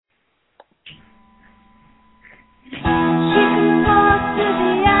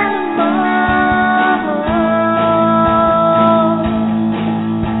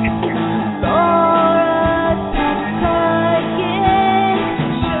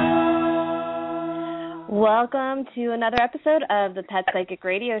Welcome to another episode of the Pet Psychic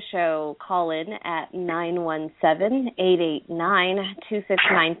Radio Show. Call in at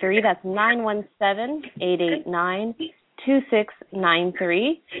 917-889-2693. That's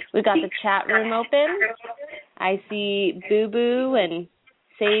 917-889-2693. We've got the chat room open. I see Boo Boo and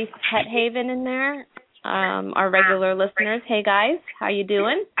Safe Pet Haven in there. Our regular listeners. Hey guys, how you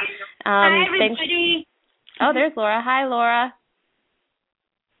doing? Hi everybody. Oh, there's Laura. Hi Laura.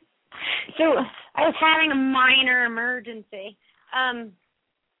 So I was having a minor emergency. Makia,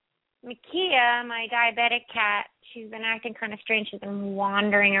 my diabetic cat, she's been acting kind of strange. She's been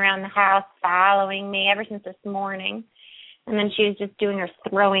wandering around the house, following me ever since this morning. And then she was just doing her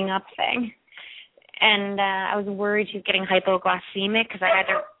throwing up thing. And I was worried she was getting hypoglycemic because I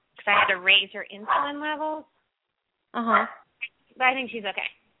had to raise her insulin levels. Uh-huh. But I think she's okay.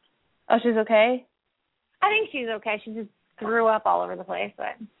 Oh, she's okay? I think she's okay. She just threw up all over the place,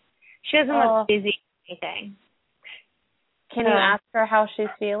 but she doesn't look busy or anything. Can you ask her how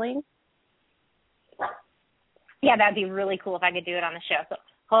she's feeling? Yeah, that'd be really cool if I could do it on the show. So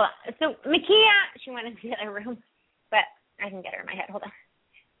hold on. So Makia, she went into the other room, but I can get her in my head. Hold on.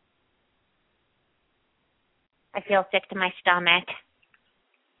 I feel sick to my stomach,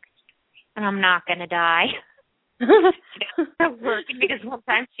 and I'm not gonna die. Working because one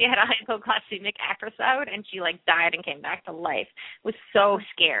time she had a hypoglycemic episode and she died and came back to life. It was so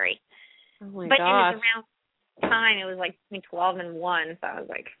scary. Oh my gosh. It was around time. It was between 12 and 1, so I was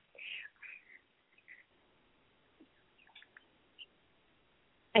like,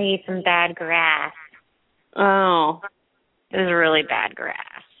 I ate some bad grass. Oh. It was really bad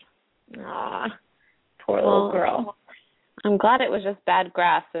grass. Aw, poor little girl. I'm glad it was just bad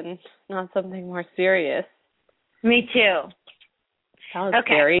grass and not something more serious. Me too. That was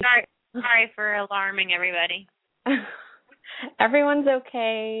okay, scary. Sorry for alarming everybody. Everyone's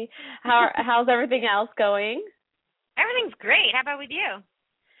okay. How's everything else going? Everything's great. How about with you?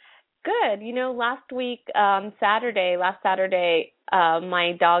 Good. Last Saturday,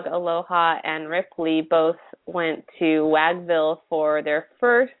 my dog Aloha and Ripley both went to Wagville for their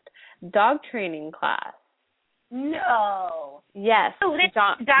first dog training class. No. Yes.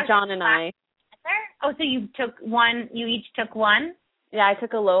 John and I. Oh, so you each took one? Yeah, I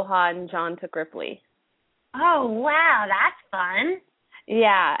took Aloha and John took Ripley. Oh, wow, that's fun.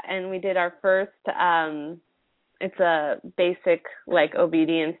 Yeah, and we did our first, it's a basic,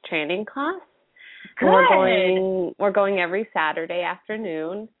 obedience training class. Good. We're going every Saturday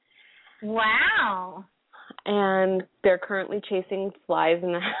afternoon. Wow. And they're currently chasing flies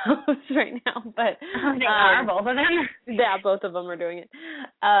in the house right now. But they are, both of them? Yeah, both of them are doing it.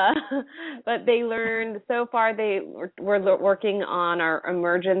 But they learned, so far we're working on our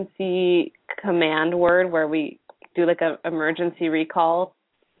emergency command word where we do an emergency recall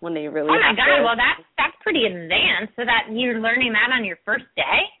when they really Oh my God, well that's pretty advanced. So that you're learning that on your first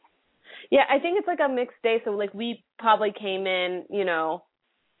day? Yeah, I think it's a mixed day. So we probably came in,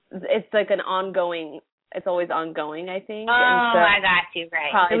 it's an ongoing. It's always ongoing, I think. Oh, I got you,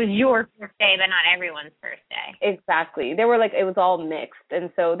 right. It was your first day, but not everyone's first day. Exactly. They were it was all mixed. And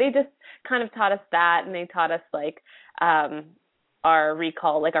so they just kind of taught us that, and they taught us our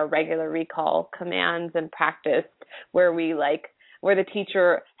recall, our regular recall commands and practice where where the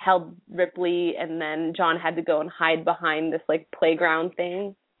teacher held Ripley and then John had to go and hide behind this playground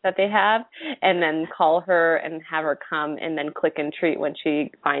thing that they have and then call her and have her come and then click and treat when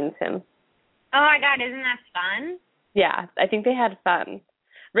she finds him. Oh, my God, isn't that fun? Yeah, I think they had fun.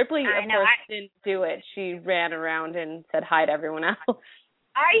 Ripley, of course, didn't do it. She ran around and said hi to everyone else.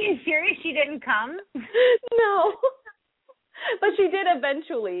 Are you serious? She didn't come? No. But she did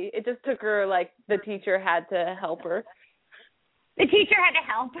eventually. It just took her, the teacher had to help her. The teacher had to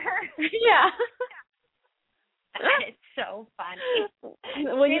help her? Yeah. That is so funny.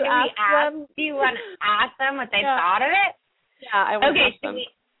 Will you ask them? Do you want to ask them what they thought of it? Yeah, I want to ask them.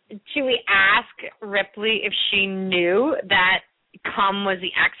 Should we ask Ripley if she knew that cum was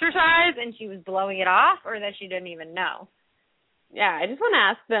the exercise and she was blowing it off, or that she didn't even know? Yeah, I just want to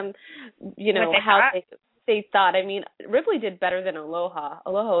ask them, how they thought. I mean, Ripley did better than Aloha.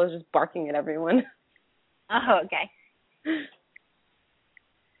 Aloha was just barking at everyone. Oh, okay.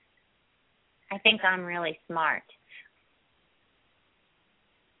 I think I'm really smart.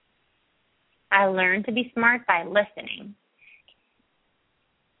 I learned to be smart by listening.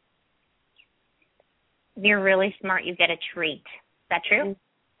 If you're really smart, you get a treat. Is that true?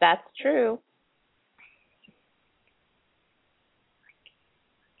 That's true.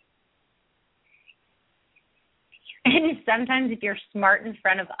 And sometimes if you're smart in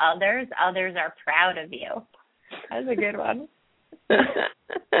front of others, others are proud of you. That's a good one.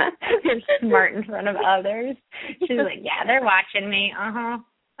 You're smart in front of others. She's like, yeah, they're watching me. Uh-huh.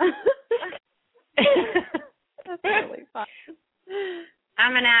 That's really fun.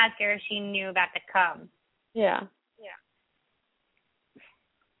 I'm going to ask her if she knew about the cum. Yeah.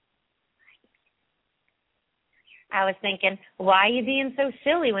 I was thinking, why are you being so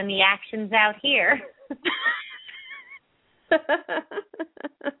silly when the action's out here?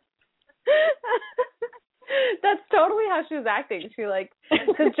 That's totally how she was acting. She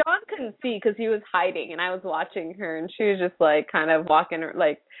because John couldn't see because he was hiding, and I was watching her, and she was just kind of walking,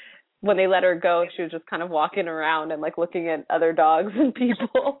 when they let her go, she was just kind of walking around and looking at other dogs and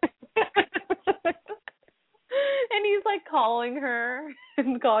people. And he's calling her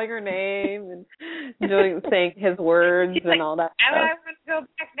and calling her name and saying his words and all that I stuff. want to go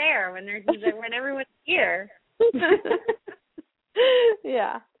back there when everyone's here.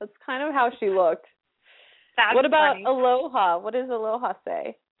 Yeah, that's kind of how she looked. That's what about funny. Aloha? What does Aloha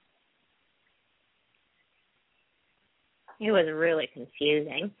say? It was really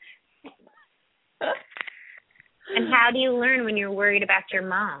confusing. And how do you learn when you're worried about your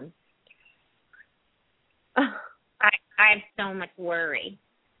mom? I have so much worry.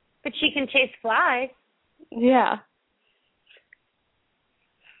 But she can chase flies. Yeah.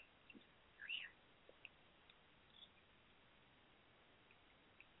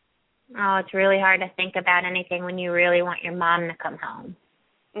 Oh, it's really hard to think about anything when you really want your mom to come home.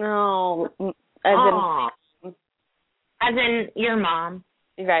 No, as in your mom.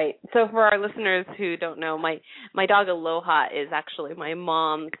 Right. So for our listeners who don't know, my dog Aloha is actually my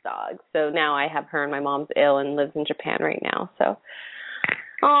mom's dog. So now I have her, and my mom's ill and lives in Japan right now. So,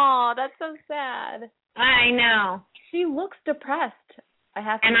 oh, that's so sad. I know. She looks depressed.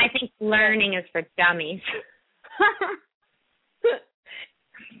 I think learning is for dummies.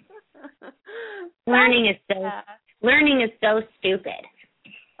 Learning is so stupid.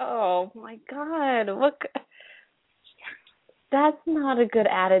 Oh my God! Look. That's not a good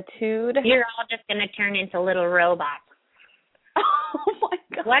attitude. You're all just going to turn into little robots. Oh, my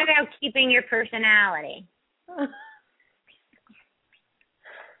God. What about keeping your personality?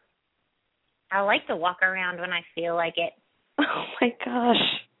 I like to walk around when I feel like it. Oh, my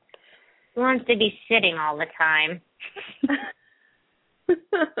gosh. Who wants to be sitting all the time?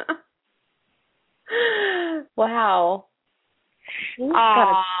 Wow. She's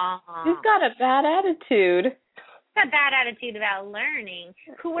got a bad attitude. A bad attitude about learning.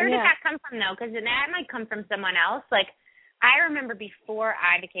 Where did that come from, though? Because that might come from someone else. I remember before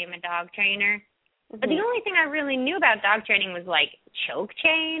I became a dog trainer, but the only thing I really knew about dog training was, choke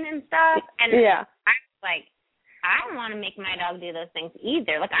chain and stuff. And I was I don't want to make my dog do those things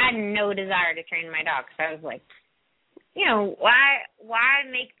either. I had no desire to train my dog. So I was like, why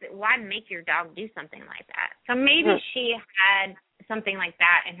make your dog do something like that? So maybe she had something like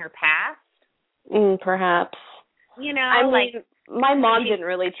that in her past. Perhaps. My mom didn't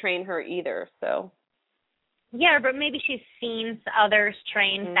really train her either, so. Yeah, but maybe she's seen others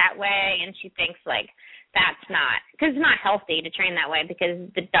trained that way, and she thinks, that's not, because it's not healthy to train that way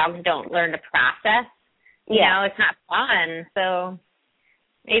because the dogs don't learn to process. You know, it's not fun. So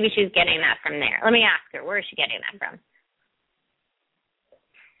maybe she's getting that from there. Let me ask her, where is she getting that from?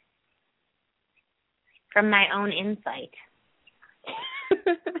 From my own insight.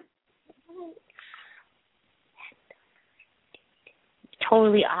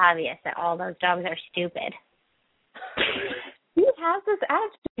 Totally obvious that all those dogs are stupid. She has this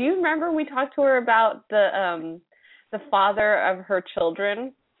attitude. Do you remember we talked to her about the father of her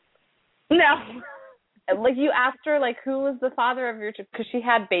children? No. You asked her, who was the father of your, because she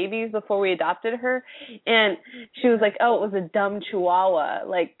had babies before we adopted her, and she was like, oh, it was a dumb Chihuahua.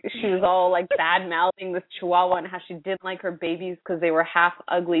 She was all, bad-mouthing this Chihuahua and how she didn't like her babies because they were half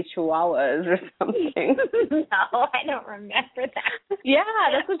ugly Chihuahuas or something. No, I don't remember that. Yeah,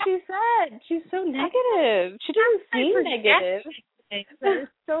 that's what she said. She's so negative. She doesn't seem negative. That is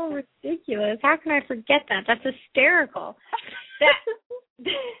so ridiculous. How can I forget that? That's hysterical.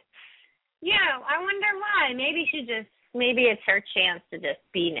 Yeah, I wonder why. Maybe it's her chance to just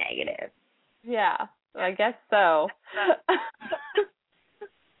be negative. Yeah, I guess so.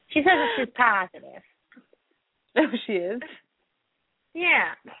 She says that she's positive. Oh, she is?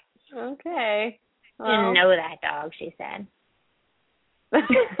 Yeah. Okay. Well, didn't know that dog, she said.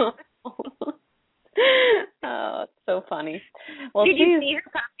 Oh, it's so funny. Well, did you see her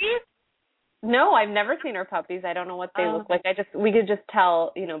puppies? No, I've never seen her puppies. I don't know what they look like. We could just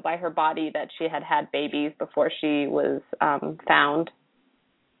tell, by her body that she had babies before she was found.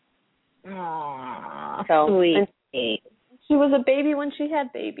 Aww, so sweet. She was a baby when she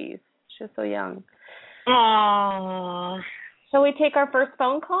had babies. She was so young. Aww. Shall we take our first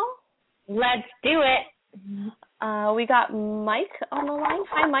phone call? Let's do it. We got Mike on the line.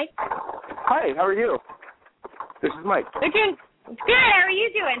 Hi, Mike. Hi, how are you? This is Mike. We're doing good. How are you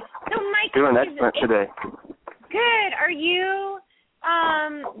doing? So, Mike, Doing excellent today. Good. Are you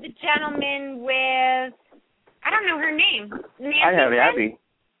the gentleman with, I don't know her name. Nancy I have Abby.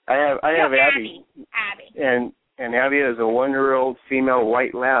 I have Abby. Abby. And Abby is a 1-year-old female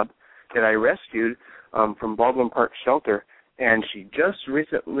white lab that I rescued from Baldwin Park Shelter. And she just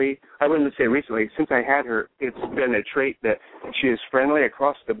recently, I wouldn't say recently, since I had her, it's been a trait that she is friendly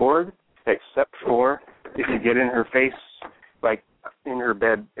across the board, except for if you get in her face, like in her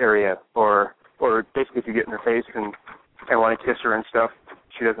bed area, or basically if you get in her face and want to kiss her and stuff,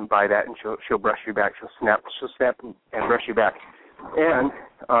 she doesn't buy that, and she'll brush you back. She'll snap and brush you back. And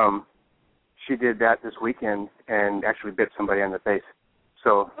she did that this weekend and actually bit somebody on the face.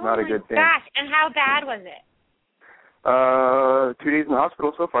 So not a good thing. Oh my gosh! And how bad was it? 2 days in the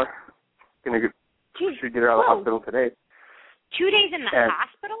hospital so far. Should get her out of the hospital today. 2 days in the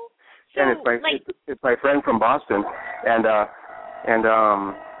hospital? So, and it's my friend from Boston, and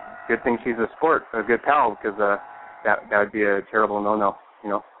good thing she's a good pal, because that would be a terrible no.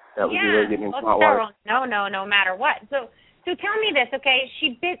 That would be really getting into hot water. No matter what. So tell me this, okay?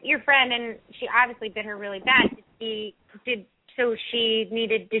 She bit your friend, and she obviously bit her really bad. Did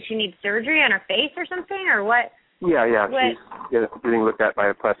she need surgery on her face or something, or what? Yeah. She's getting looked at by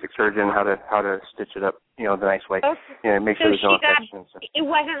a plastic surgeon how to stitch it up, the nice way. Okay. Make sure there's no infection. It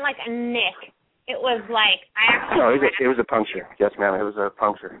wasn't like a nick. It was like it was a puncture. Yes, ma'am. It was a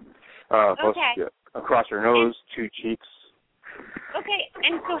puncture. Both across her nose, 2 cheeks. Okay.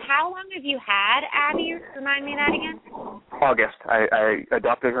 And so how long have you had Abby? Remind me that again. August. I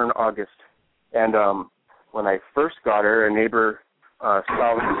adopted her in August, and when I first got her, a neighbor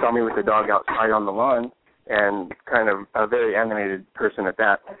saw me with the dog outside on the lawn. And kind of a very animated person at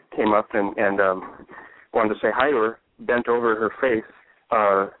that came up and wanted to say hi to her, bent over her face,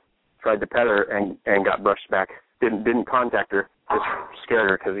 tried to pet her, and got brushed back. Didn't contact her, just scared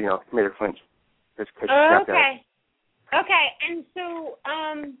her because, made her flinch. Okay. And so,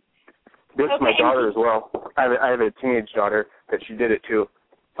 this is my daughter as well. I have a teenage daughter that she did it too.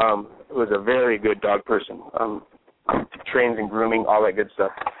 Was a very good dog person. Trains and grooming, all that good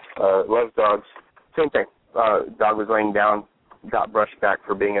stuff. Loves dogs. Same thing. Dog was laying down, got brushed back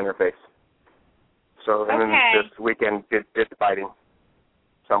for being in her face. So, and then this weekend did biting.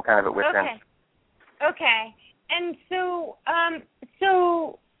 So I'm kind of at wit's end. Okay. And so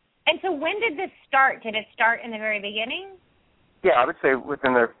when did this start? Did it start in the very beginning? Yeah, I would say when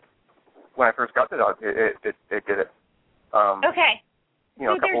I first got the dog, it did it. Okay.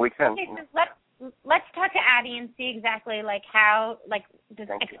 A couple weeks in. So let's talk to Abby and see exactly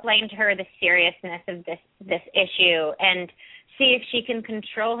explain to her the seriousness of this issue, and see if she can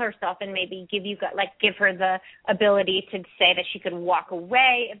control herself and maybe give her the ability to say that she could walk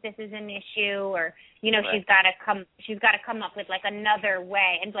away if this is an issue, or right. she's got to come up with another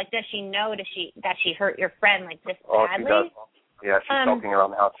way. And does she know that she hurt your friend this badly? She does. Yeah, she's helping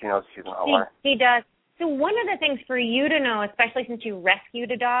around the house. She knows she's in hot water. She does. So one of the things for you to know, especially since you rescued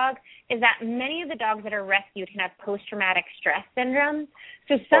a dog, is that many of the dogs that are rescued can have post-traumatic stress syndrome.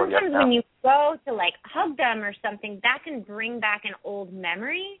 So sometimes when you go to hug them or something, that can bring back an old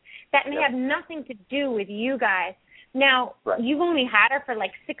memory that may have nothing to do with you guys. Now, you've only had her for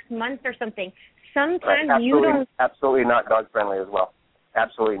 6 months or something. Sometimes you don't... Absolutely not dog-friendly as well.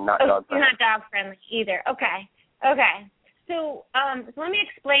 Absolutely not dog-friendly. Not dog-friendly either. Okay. So let me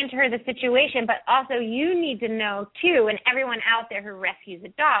explain to her the situation, but also you need to know, too, and everyone out there who rescues a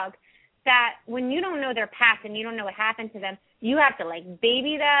dog, that when you don't know their past and you don't know what happened to them, you have to,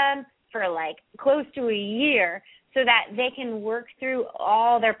 baby them for, close to a year so that they can work through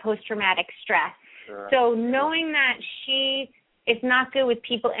all their post-traumatic stress. Sure. So knowing that she is not good with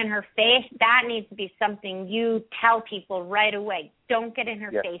people in her face, that needs to be something you tell people right away. Don't get in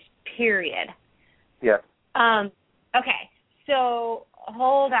her face, period. Yeah. Okay. So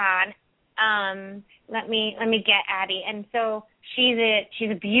hold on. Let me get Abby. And so she's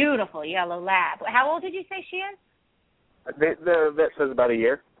a beautiful yellow lab. How old did you say she is? The vet says about a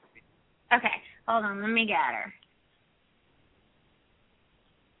year. Okay. Hold on. Let me get her.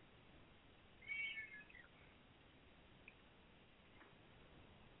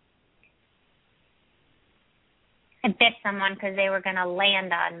 I bit someone because they were going to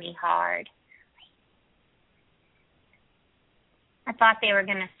land on me hard. I thought they were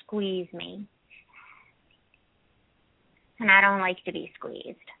going to squeeze me. And I don't like to be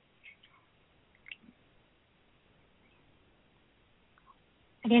squeezed.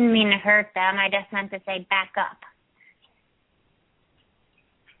 I didn't mean to hurt them. I just meant to say back up.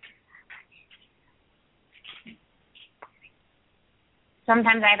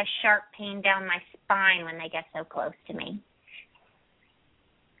 Sometimes I have a sharp pain down my spine when they get so close to me.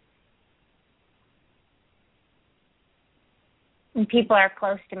 When people are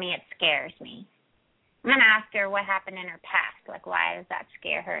close to me, it scares me. I'm going to ask her what happened in her past. Like, why does that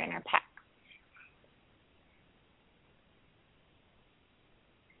scare her in her past?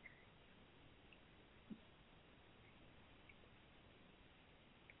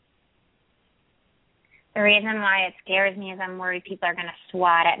 The reason why it scares me is I'm worried people are going to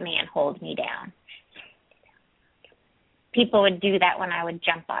swat at me and hold me down. People would do that when I would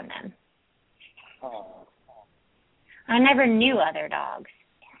jump on them. I never knew other dogs.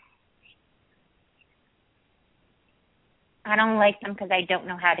 I don't like them because I don't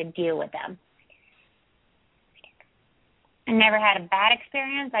know how to deal with them. I never had a bad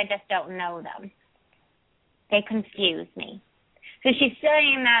experience. I just don't know them. They confuse me. So she's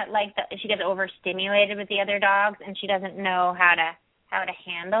saying that she gets overstimulated with the other dogs and she doesn't know how to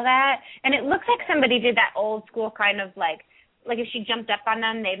handle that. And it looks like somebody did that old school kind of like if she jumped up on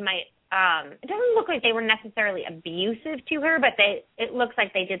them, they might. It doesn't look like they were necessarily abusive to her, but it looks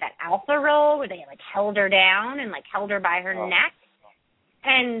like they did that alpha role where they held her down and held her by her neck.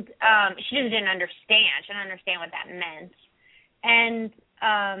 And she just didn't understand. She didn't understand what that meant. And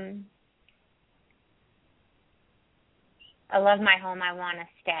I love my home. I want to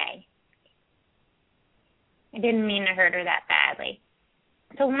stay. I didn't mean to hurt her that badly.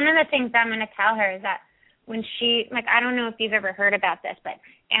 So one of the things I'm going to tell her is that when she, I don't know if you've ever heard about this, but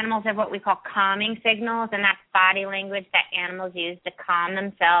animals have what we call calming signals, and that's body language that animals use to calm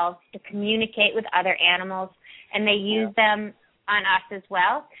themselves, to communicate with other animals, and they use them on us as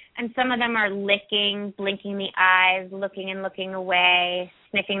well. And some of them are licking, blinking the eyes, looking and looking away,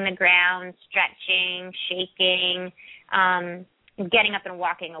 sniffing the ground, stretching, shaking, getting up and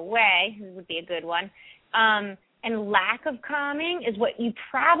walking away would be a good one. And lack of calming is what you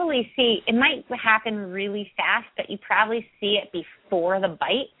probably see. It might happen really fast, but you probably see it before the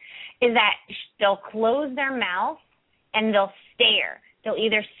bite, is that they'll close their mouth and they'll stare. They'll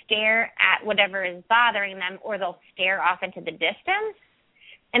either stare at whatever is bothering them or they'll stare off into the distance.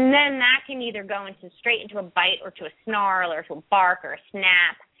 And then that can either go straight into a bite or to a snarl or to a bark or a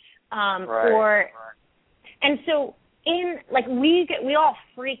snap. And so we all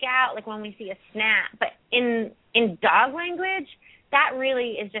freak out when we see a snap, but in dog language, that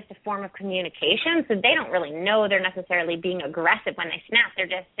really is just a form of communication. So they don't really know they're necessarily being aggressive when they snap. They're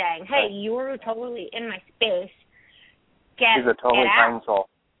just saying, "Hey, you're totally in my space. She's a totally kind soul."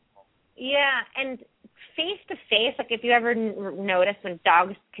 Yeah, and face to face, if you ever notice when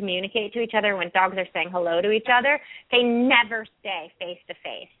dogs communicate to each other, when dogs are saying hello to each other, they never say face to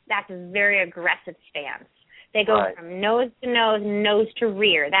face. That's a very aggressive stance. They go from nose to nose, nose to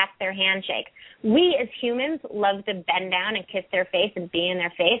rear. That's their handshake. We as humans love to bend down and kiss their face and be in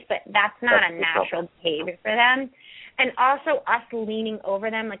their face, but that's not a natural behavior for them. And also us leaning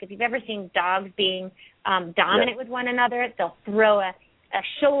over them. If you've ever seen dogs being dominant with one another, they'll throw a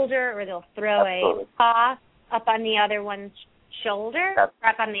shoulder or they'll throw a paw up on the other one's shoulder or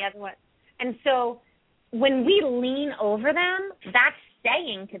up on the other one. And so when we lean over them, that's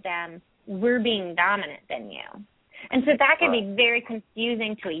saying to them, we're being dominant than you. And so that can be very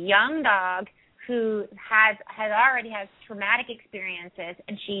confusing to a young dog who already has traumatic experiences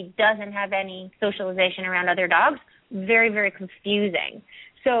and she doesn't have any socialization around other dogs. Very, very confusing.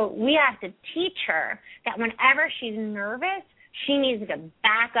 So we have to teach her that whenever she's nervous, she needs to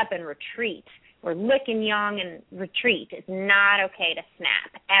back up and retreat. Or lick and yawn and retreat. It's not okay to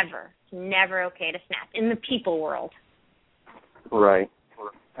snap, ever. It's never okay to snap in the people world. Right.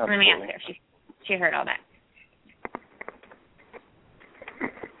 Let me ask her. She heard all that.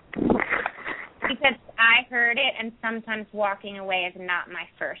 She said, I heard it, and sometimes walking away is not my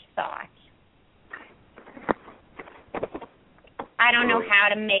first thought. I don't know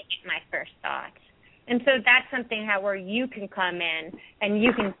how to make it my first thought. And so that's something where you can come in and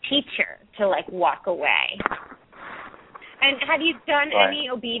you can teach her to, walk away. And have you done any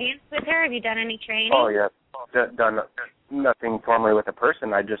obedience with her? Have you done any training? Oh, yeah. Done nothing formally with a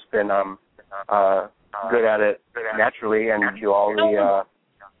person. I've just been good at it naturally and do all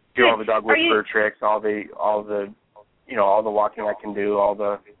the dog whisperer tricks, all the walking I can do, all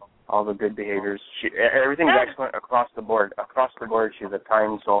the good behaviors. Everything's excellent across the board. Across the board, she's a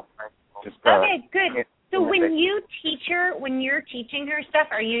kind soul. Okay, good. So when you teach her, when you're teaching her stuff,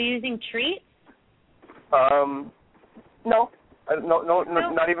 are you using treats? No,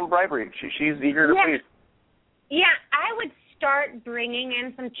 not even bribery. She's eager to please. Yeah, I would start bringing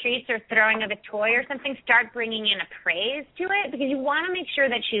in some treats or throwing of a toy or something, start bringing in a praise to it, because you want to make sure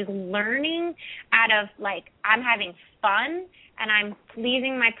that she's learning out of, like, I'm having fun and I'm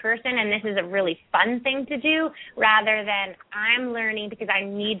pleasing my person and this is a really fun thing to do, rather than I'm learning because I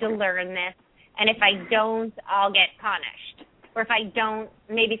need to learn this, and if I don't, I'll get punished. Or if I don't,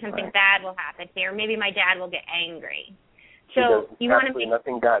 maybe something bad will happen to me, or maybe my dad will get angry. So you want to make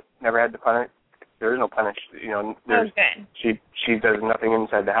nothing. Dad never had to punish. There is no punish. You know, good. She does nothing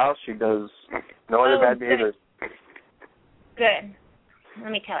inside the house. She does no other bad behaviors. Good.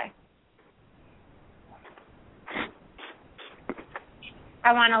 Let me tell her.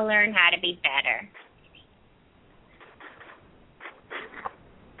 I want to learn how to be better.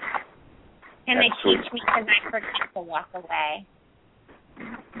 Can they teach me, because I forget to walk away?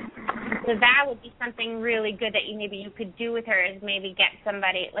 So that would be something really good that you could do with her, is maybe get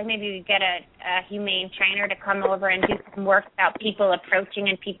somebody, like maybe you get a humane trainer to come over and do some work about people approaching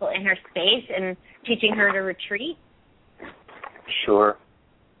and people in her space and teaching her to retreat. Sure.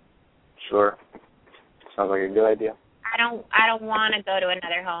 Sounds like a good idea. I don't want to go to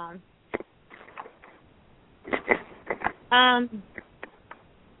another home.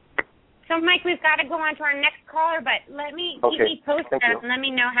 So, Mike, we've got to go on to our next caller, but keep me posted and let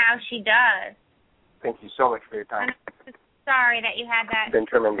me know how she does. Thank you so much for your time. I'm sorry that you had that. It's been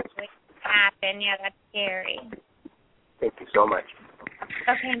tremendous. Happen. Yeah, that's scary. Thank you so much.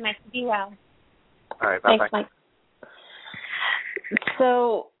 Okay, Mike, be well. All right, bye-bye. Thanks, Mike.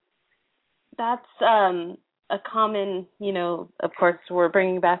 So that's a common, of course, we're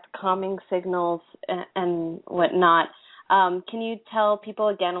bringing back calming signals and whatnot. Can you tell people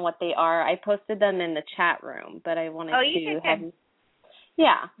again what they are? I posted them in the chat room, but I wanted to have you.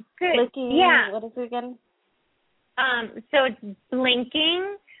 Yeah. Good. Licking. Yeah. What is it again? So it's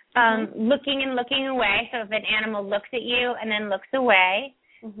blinking, looking and looking away. So if an animal looks at you and then looks away,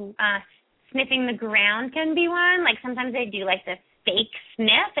 sniffing the ground can be one. Like sometimes they do like this fake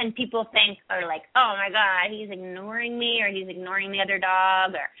sniff, and people think, or like, oh my God, he's ignoring me, or he's ignoring the other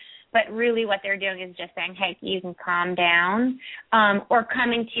dog, but really what they're doing is just saying, hey, you can calm down, or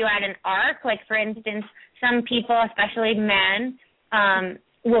coming to you at an arc. Like, for instance, some people, especially men,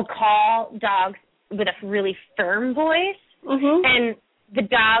 will call dogs with a really firm voice, and the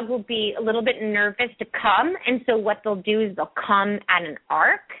dog will be a little bit nervous to come, and so what they'll do is they'll come at an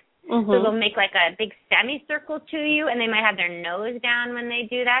arc. So they'll make like a big semicircle to you, and they might have their nose down when they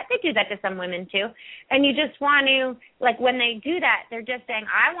do that. They do that to some women too. And you just want to, like when they do that, they're just saying,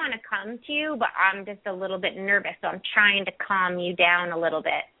 I want to come to you, but I'm just a little bit nervous, so I'm trying to calm you down a little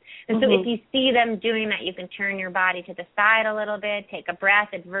bit. And so if you see them doing that, you can turn your body to the side a little bit, take a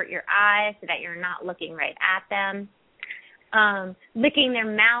breath, avert your eyes so that you're not looking right at them. Licking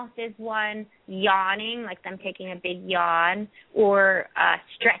their mouth is one, yawning, like them taking a big yawn, or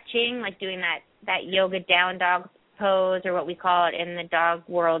stretching, like doing that yoga down dog pose, or what we call it in the dog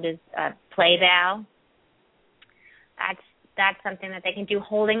world is play bow. That's something that they can do.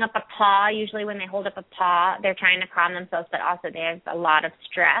 Holding up a paw, usually when they hold up a paw, they're trying to calm themselves, but also they have a lot of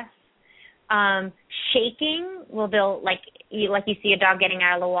stress. Shaking, they'll like you see a dog getting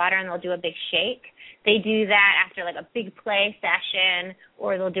out of the water and they'll do a big shake. They do that after like a big play session,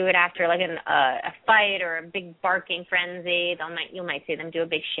 or they'll do it after like a fight or a big barking frenzy. You might see them do a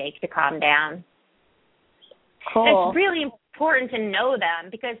big shake to calm down. Cool. It's really important to know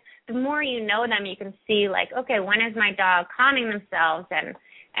them, because the more you know them, you can see like, okay, when is my dog calming themselves? And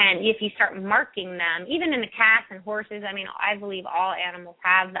if you start marking them, even in the cats and horses, I mean, I believe all animals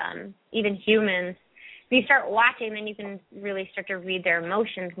have them, even humans. If you start watching, then you can really start to read their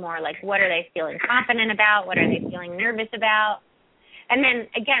emotions more, like what are they feeling confident about, what are they feeling nervous about. And then,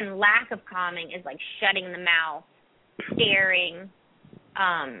 again, lack of calming is like shutting the mouth, staring,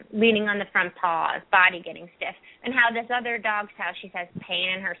 leaning on the front paws, body getting stiff. And how this other dog's house, she has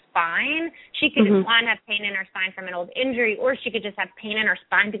pain in her spine. She could just have pain in her spine from an old injury, or she could just have pain in her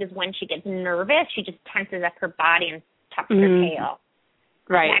spine because when she gets nervous, she just tenses up her body and tucks her tail.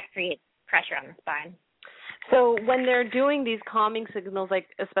 Right. That creates pressure on the spine. So when they're doing these calming signals, like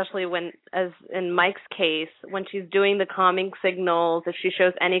especially when, as in Mike's case, when she's doing the calming signals, if she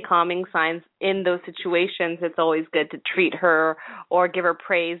shows any calming signs in those situations, it's always good to treat her or give her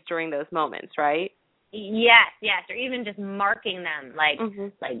praise during those moments, right? Yes, or even just marking them, like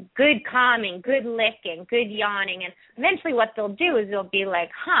good calming, good licking, good yawning. And eventually what they'll do is they'll be like,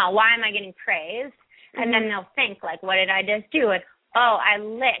 why am I getting praised? And then they'll think, like, what did I just do? And, oh, I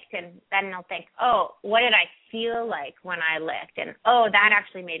licked. And then they'll think, oh, what did I feel like when I licked? And, oh, that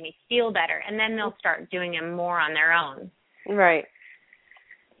actually made me feel better. And then they'll start doing it more on their own. Right.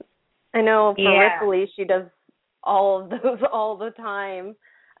 I know for Ripley, she does all of those all the time.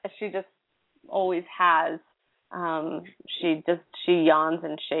 She just always has. She yawns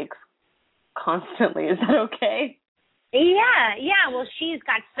and shakes constantly. Is that okay? Yeah. Well, she's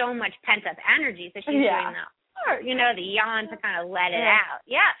got so much pent up energy, so she's doing the yawn to kind of let it out.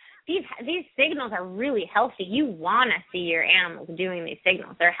 Yeah. These signals are really healthy. You want to see your animals doing these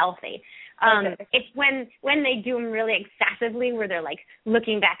signals. They're healthy. It's when they do them really excessively, where they're like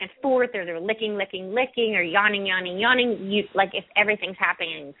looking back and forth, or they're licking, or yawning. You like if everything's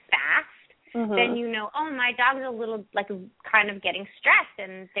happening fast, then you know, oh, my dog's a little like kind of getting stressed,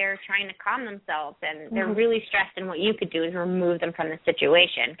 and they're trying to calm themselves, and they're really stressed. And what you could do is remove them from the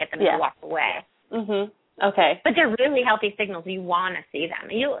situation, get them to walk away. Okay. But they're really healthy signals. You want to see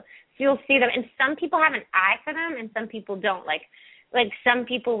them. You'll see them, and some people have an eye for them, and some people don't. Like some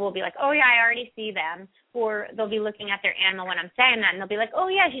people will be like, oh yeah, I already see them, or they'll be looking at their animal when I'm saying that, and they'll be like, oh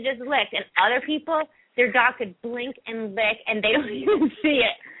yeah, she just licked. And other people, their dog could blink and lick, and they don't even see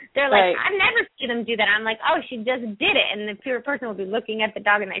it. They're like, I've never seen them do that. I'm like, oh, she just did it, and the pure person will be looking at the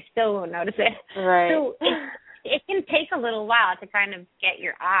dog, and they still won't notice it. Right. So it can take a little while to kind of get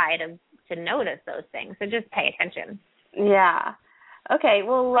your eye to notice those things. So just pay attention. Yeah. Okay,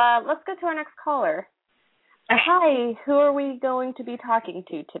 well, let's go to our next caller. Hi, who are we going to be talking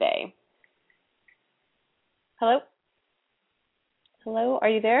to today? Hello? Hello, are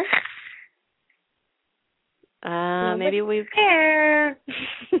you there? Maybe we've... There.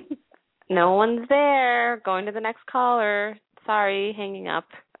 No one's there. Going to the next caller. Sorry, hanging up.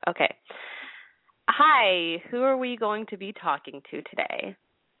 Okay. Hi, who are we going to be talking to today?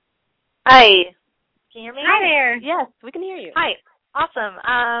 Hi. Can you hear me? Hi there. Yes, we can hear you. Hi. Awesome.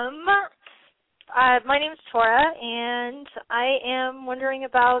 My name's Tora, and I am wondering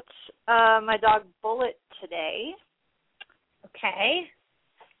about my dog Bullet today. Okay.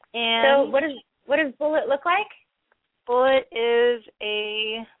 And so what does Bullet look like? Bullet is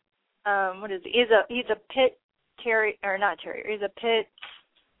a he's a pit terrier, or not terrier. He's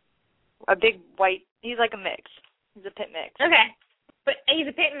a big white. He's like a mix. He's a pit mix. Okay. But he's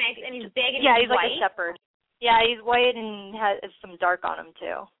a pit mix, and he's big, and he's white? like a shepherd. Yeah, he's white and has some dark on him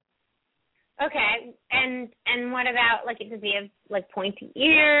too. Okay, and what about, like, does he have, like, pointy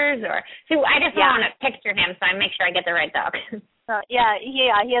ears, or? So I just want to picture him, so I make sure I get the right dog.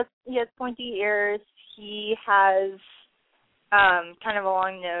 He has pointy ears. He has kind of a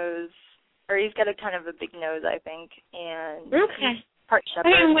long nose, or he's got a kind of a big nose, I think, and he's part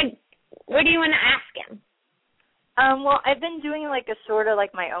shepherd. Okay, what do you want to ask him? Well, I've been doing like a sort of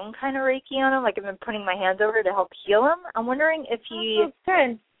like my own kind of Reiki on him. Like I've been putting my hands over to help heal him. I'm wondering if he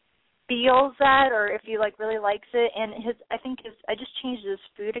feels that, or if he like really likes it. And I just changed his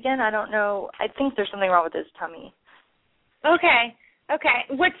food again. I don't know. I think there's something wrong with his tummy. Okay.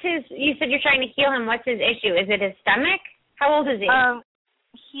 You said you're trying to heal him. What's his issue? Is it his stomach? How old is he?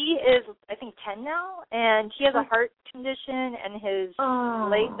 He is, I think, 10 now, and he has a heart condition, and his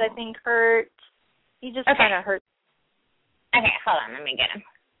legs, I think, hurt. He just kind of hurts. Okay, hold on. Let me get him.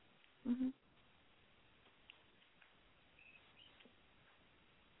 Mm-hmm.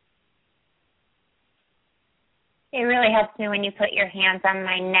 It really helps me when you put your hands on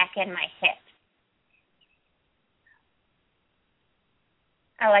my neck and my hips.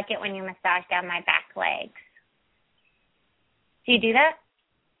 I like it when you massage down my back legs. Do you do that?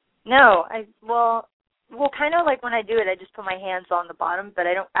 No, well, kind of like when I do it, I just put my hands on the bottom, but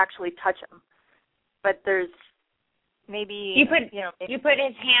I don't actually touch them. But there's maybe you put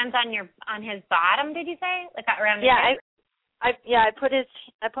his hands on his bottom. Did you say, like around his head? I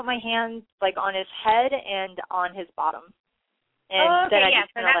put my hands like on his head and on his bottom, and then I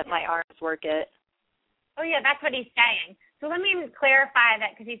just kind of let my arms work it. Oh yeah, that's what he's saying. So let me clarify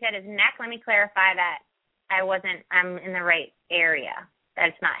that, because he said his neck. Let me clarify that I'm in the right area. That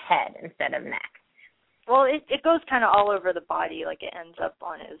it's not head instead of neck. Well, it goes kind of all over the body, like it ends up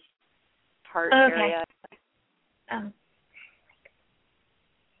on his heart area. Oh.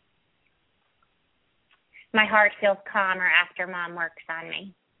 My heart feels calmer after Mom works on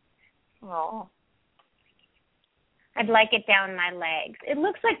me. Oh. I'd like it down my legs. It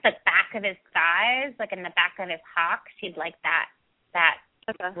looks like the back of his thighs, like in the back of his hocks. He'd like that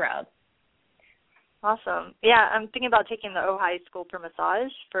rub. Awesome. Yeah, I'm thinking about taking the Ojai School for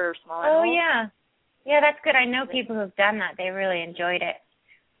Massage for small animals. Oh, yeah. Yeah, that's good. I know people who've done that. They really enjoyed it.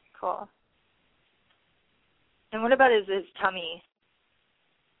 Cool. And what about his tummy?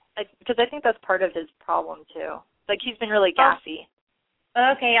 Because I think that's part of his problem, too. Like, he's been really gassy.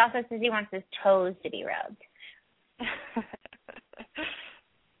 Oh, okay, he also says he wants his toes to be rubbed.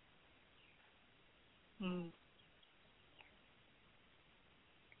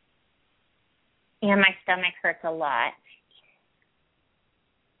 Yeah, my stomach hurts a lot.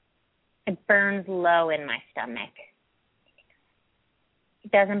 It burns low in my stomach.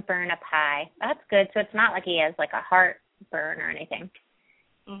 It doesn't burn up high. That's good. So it's not like he has like a heartburn or anything.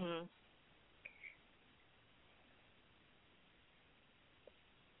 Mhm.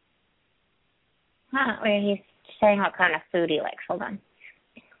 Huh, wait, he's saying what kind of food he likes. Hold on.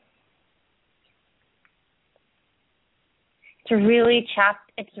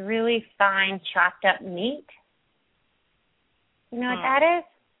 It's really fine chopped up meat. You know what that is?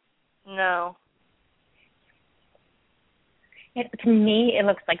 No. To me, it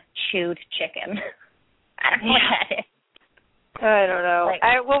looks like chewed chicken. I don't know what that is. I don't know. Like,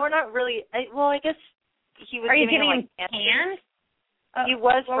 we're not really. I guess he was. Are you giving him like canned? He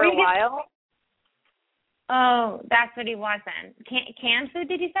was for a while. Oh, that's what he was then. Canned food,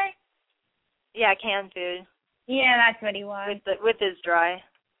 did you say? Yeah, canned food. Yeah, that's what he was. With his dry.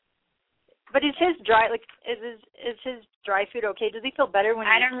 But is his dry is his dry food okay? Does he feel better when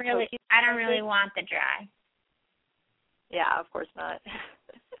I don't really want the dry. Yeah, of course not.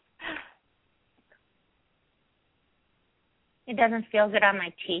 It doesn't feel good on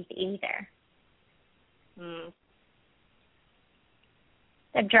my teeth either.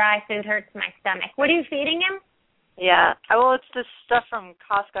 The dry food hurts my stomach. What are you feeding him? Yeah. Well, it's the stuff from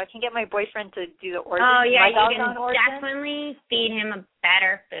Costco. I can get my boyfriend to do the origin. Oh, yeah, you can definitely feed him a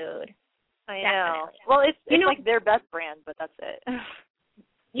better food. I know. Well, it's like their best brand, but that's it.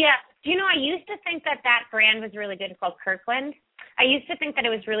 Yeah. Do you know, I used to think that brand was really good. It's called Kirkland. I used to think that it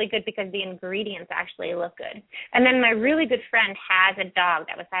was really good because the ingredients actually look good. And then my really good friend has a dog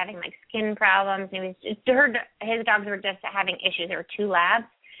that was having like skin problems. And his dogs were just having issues. There were 2 labs.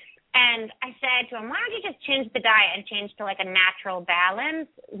 And I said to him, why don't you just change the diet and change to like a natural balance,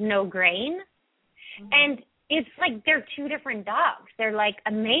 no grain? And it's like they're 2 different dogs. They're like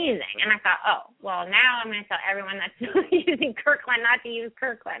amazing. And I thought, oh, well, now I'm going to tell everyone that's using Kirkland not to use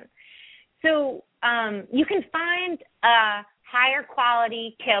Kirkland. So you can find a higher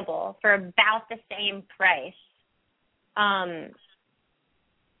quality kibble for about the same price. So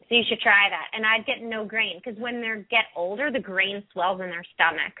you should try that. And I'd get no grain because when they get older, the grain swells in their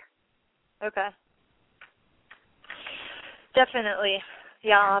stomach. Okay. Definitely.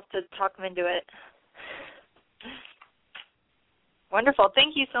 Yeah, I'll have to talk him into it. Wonderful.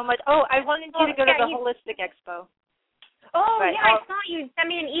 Thank you so much. Oh, I wanted you to go to the Holistic Expo. Oh, but, I saw you send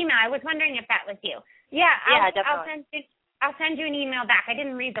me an email. I was wondering if that was you. Yeah, definitely. I'll send you an email back. I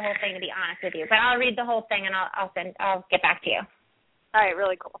didn't read the whole thing, to be honest with you, but I'll read the whole thing and I'll get back to you. All right,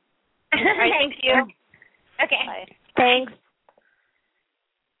 really cool. All right, thank you. Okay. Bye. Thanks.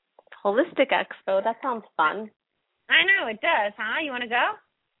 Holistic Expo. That sounds fun. I know, it does, huh? You want to go?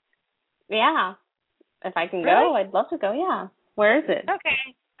 Yeah. If I can go, I'd love to go, yeah. Where is it?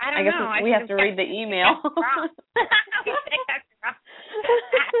 Okay. I guess know. we have to read the email.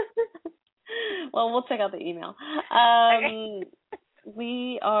 Well, we'll check out the email. Okay.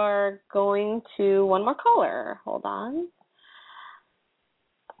 We are going to one more caller. Hold on.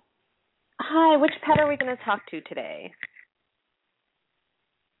 Hi, which pet are we going to talk to today?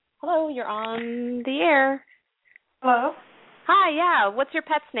 Hello, you're on the air. Hello? Hi, yeah. What's your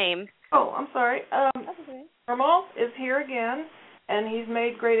pet's name? Oh, I'm sorry. Okay. Hermal is here again, and he's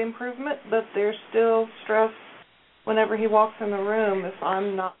made great improvement, but there's still stress whenever he walks in the room if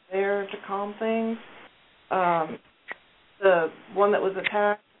I'm not there to calm things. The one that was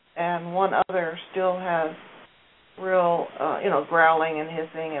attacked and one other still has real, growling and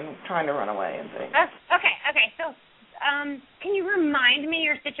hissing and trying to run away and things. Okay. So, can you remind me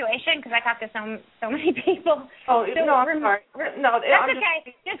your situation? Because I talk to so many people. Oh, so no, I'm sorry. No, that's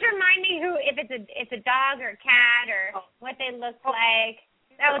okay. Just remind me if it's a dog or a cat or what they look like.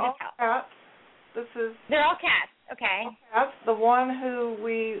 That would just help. Cats. They're all cats. Okay. Cats. The one who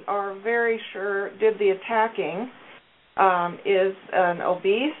we are very sure did the attacking is an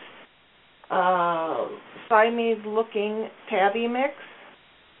obese, Siamese-looking tabby mix.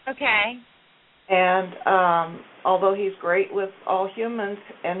 Okay. And although he's great with all humans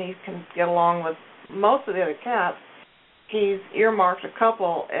and he can get along with most of the other cats, he's earmarked a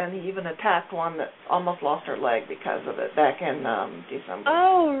couple, and he even attacked one that almost lost her leg because of it back in December.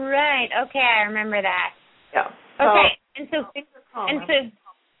 Oh, right. Okay, I remember that. Yeah. Okay. And so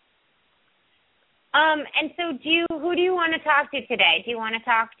who do you want to talk to today? Do you want to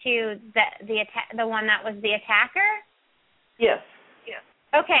talk to the one that was the attacker? Yes.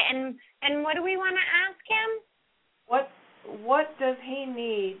 Okay, and what do we want to ask him? What does he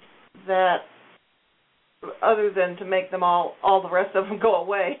need that other than to make them all the rest of them go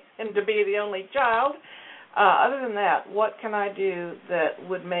away and to be the only child? Other than that, what can I do that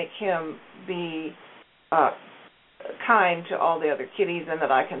would make him be kind to all the other kitties and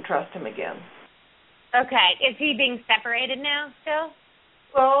that I can trust him again? Okay. Is he being separated now still?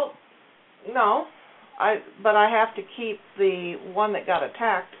 Well, no. But I have to keep the one that got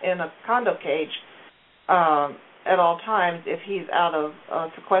attacked in a condo cage at all times if he's out of a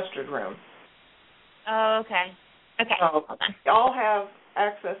sequestered room. Oh, okay. Okay, So hold on. they all have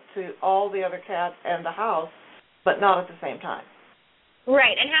access to all the other cats and the house, but not at the same time.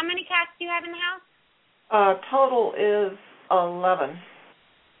 Right, and how many cats do you have in the house? Total is 11.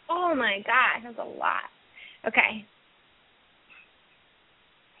 Oh, my gosh, that's a lot. Okay.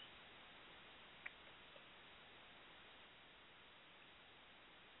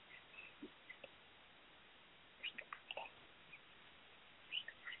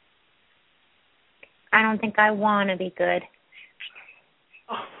 I don't think I want to be good.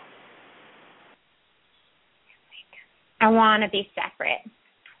 Oh. I want to be separate.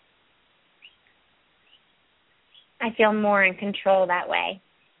 I feel more in control that way.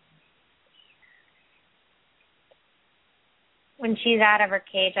 When she's out of her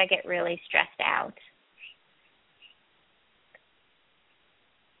cage, I get really stressed out.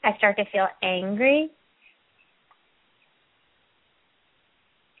 I start to feel angry.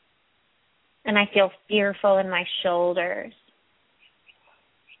 And I feel fearful in my shoulders.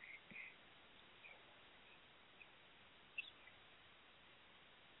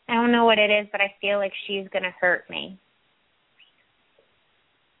 I don't know what it is, but I feel like she's going to hurt me.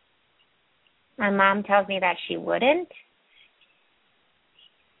 My mom tells me that she wouldn't.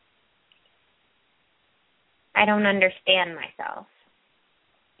 I don't understand myself.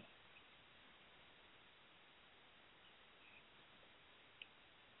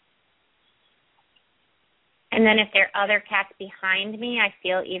 And then if there are other cats behind me, I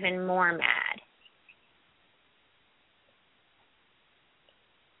feel even more mad.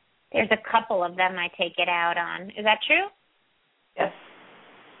 There's a couple of them I take it out on. Is that true? Yes.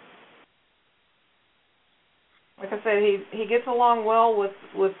 Like I said, he gets along well with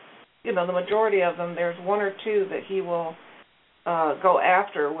the majority of them. There's one or two that he will go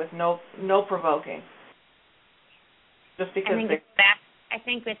after with no provoking. Just because I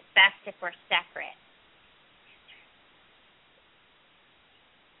think it's best if we're separate.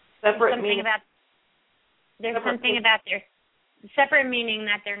 Separate there's something about their separate meaning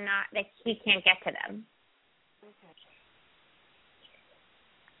that they're not, that he can't get to them. Okay.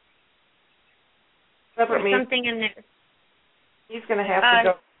 Separate means something in there. He's going to have to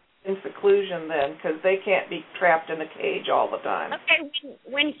go in seclusion then, because they can't be trapped in a cage all the time. Okay,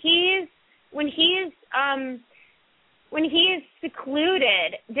 when he's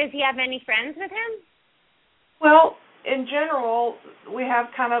secluded, does he have any friends with him? Well, in general, we have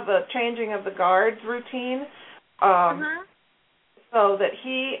kind of a changing of the guards routine, so that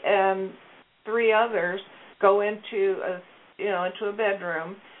he and 3 others go into a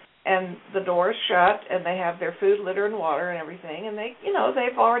bedroom, and the door is shut, and they have their food, litter, and water, and everything, and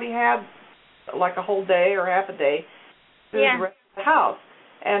they've already had like a whole day or half a day through the rest of the house,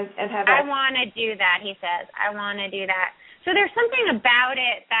 and have. I want to do that, he says. I want to do that. So there's something about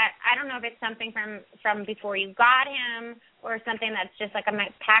it that I don't know if it's something from before you got him or something that's just like a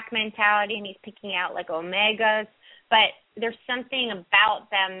pack mentality and he's picking out like omegas, but there's something about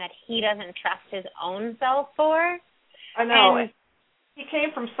them that he doesn't trust his own self for. I know. And he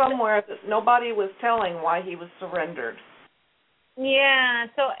came from somewhere that nobody was telling why he was surrendered. Yeah,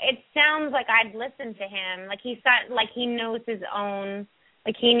 so it sounds like I'd listen to him. Like he knows his own.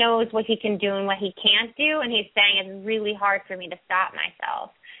 Like, he knows what he can do and what he can't do, and he's saying it's really hard for me to stop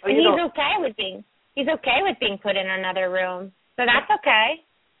myself. And he's okay with being put in another room. So that's okay.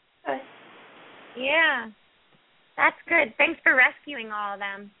 Okay. Yeah. That's good. Thanks for rescuing all of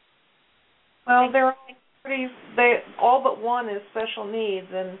them. Well, all but one is special needs,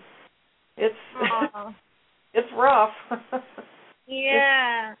 and it's it's rough.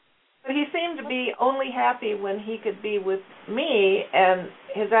 Yeah. But he seemed to be only happy when he could be with me, and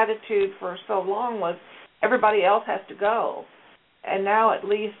his attitude for so long was everybody else has to go. And now at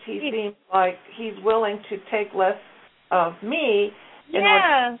least he seems like he's willing to take less of me in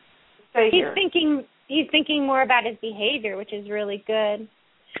order to stay here. He's thinking more about his behavior, which is really good.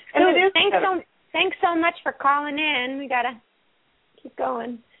 And it is thanks so much for calling in. We got to keep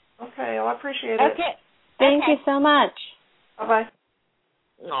going. Okay, well, I appreciate it. Okay. Thank you so much. Bye-bye.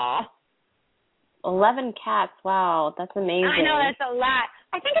 Aw. 11 cats. Wow, that's amazing. I know, that's a lot.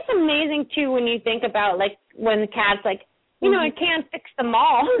 I think it's amazing, too, when you think about, like, when the cat's like, I can't fix them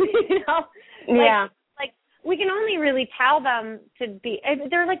all, Yeah. we can only really tell them to be,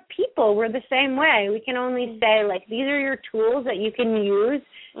 they're like people. We're the same way. We can only say, like, these are your tools that you can use,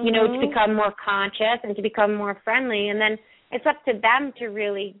 you know, to become more conscious and to become more friendly. And then it's up to them to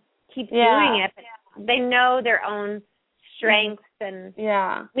really keep doing it. But they know their own strengths and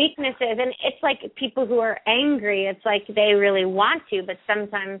weaknesses. And it's like people who are angry, it's like they really want to, but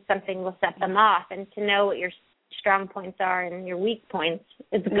sometimes something will set them off. And to know what your strong points are and your weak points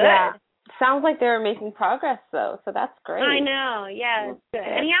is good. Yeah. Sounds like they're making progress, though, so that's great. I know, yeah, it's good.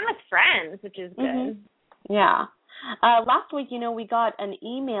 And I'm with friends, which is good. Yeah. Last week, you know, we got an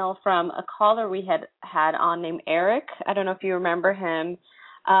email from a caller we had on named Eric. I don't know if you remember him.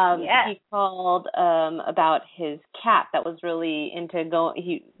 He called about his cat that was really into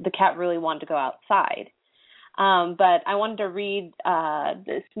the cat really wanted to go outside. But I wanted to read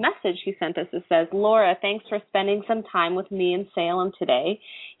this message he sent us. It says, Laura, thanks for spending some time with me in Salem today.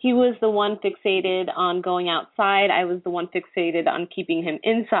 He was the one fixated on going outside. I was the one fixated on keeping him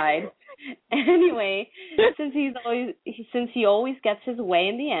inside. Anyway, since he always gets his way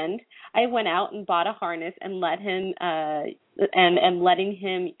in the end, I went out and bought a harness and let him and letting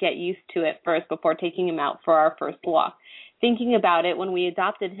him get used to it first before taking him out for our first walk. Thinking about it, when we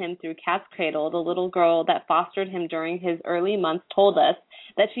adopted him through Cat's Cradle, the little girl that fostered him during his early months told us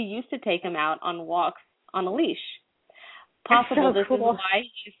that she used to take him out on walks on a leash. Possible this is why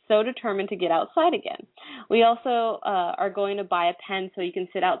he's so determined to get outside again. We also are going to buy a pen so he can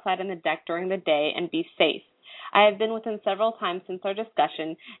sit outside on the deck during the day and be safe. I have been with him several times since our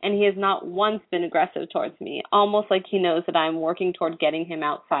discussion, and he has not once been aggressive towards me, almost like he knows that I'm working toward getting him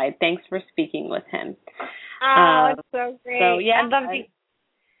outside. Thanks for speaking with him. Oh, that's so great. So, yeah.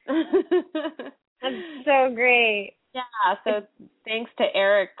 That's so great. Yeah, so thanks to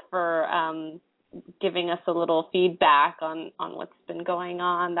Eric for giving us a little feedback on what's been going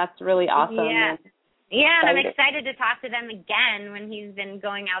on. That's really awesome. Yeah, and I'm excited to talk to them again when he's been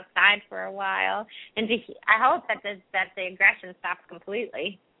going outside for a while. And I hope that the aggression stops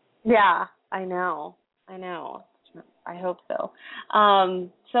completely. Yeah, I know. I hope so.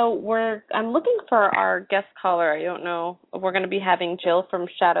 So I'm looking for our guest caller. I don't know. We're going to be having Jill from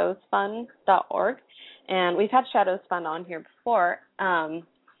shadowsfund.org, and we've had Shadows Fund on here before. And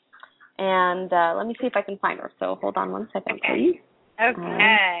let me see if I can find her. So hold on one second, please.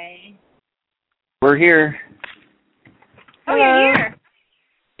 Okay. We're here. Oh, you're here?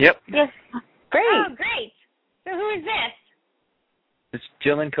 Yep. Yes. Great. Oh, great. So who is this? It's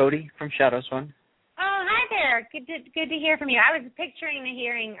Jill and Cody from Shadows Fund. Oh, hi there. Good to hear from you. I was picturing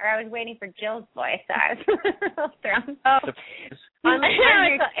I was waiting for Jill's voice. So I was thrown. Oh, I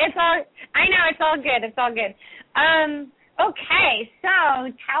know it's all good. It's all good. Okay, so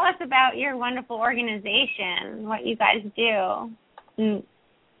tell us about your wonderful organization, what you guys do.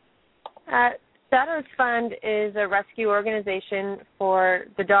 Shadows Fund is a rescue organization for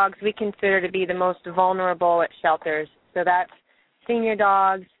the dogs we consider to be the most vulnerable at shelters. So that's senior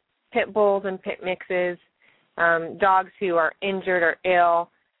dogs, pit bulls and pit mixes, dogs who are injured or ill,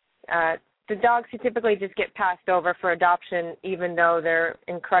 the dogs who typically just get passed over for adoption even though they're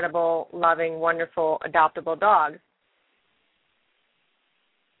incredible, loving, wonderful, adoptable dogs.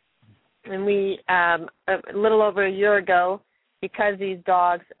 And we, a little over a year ago, because these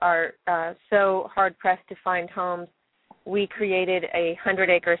dogs are so hard-pressed to find homes, we created a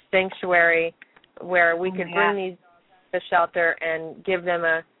 100-acre sanctuary where we could bring these dogs to the shelter and give them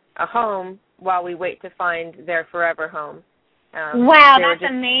a home while we wait to find their forever home. Wow, that's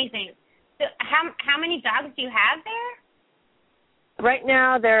amazing. So how many dogs do you have there? Right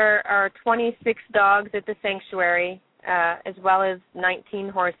now there are 26 dogs at the sanctuary, as well as 19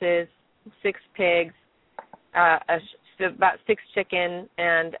 horses, 6 pigs, about 6 chicken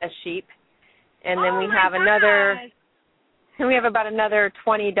and a sheep, and then we have about another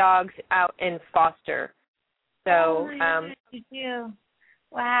 20 dogs out in foster. So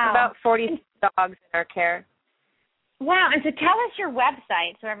about 40 dogs in our care. Wow, and so tell us your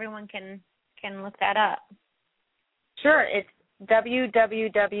website so everyone can look that up. Sure, it's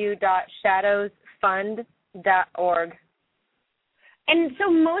www.shadowsfund.org. And so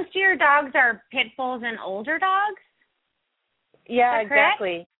most of your dogs are pit bulls and older dogs? Yeah,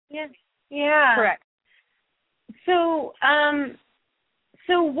 exactly. Yeah. Correct. So,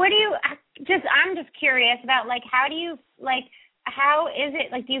 what do you I'm just curious about, like, how is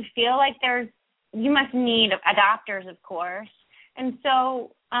it, like, do you feel like you must need adopters, of course. And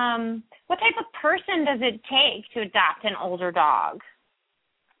so, what type of person does it take to adopt an older dog?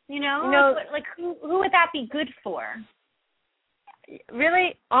 Who would that be good for?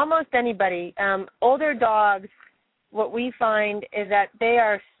 Really, almost anybody. Older dogs, what we find is that they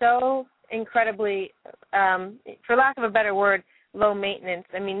are so incredibly, for lack of a better word, low maintenance.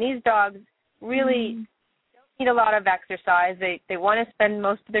 I mean, these dogs really don't need a lot of exercise. They want to spend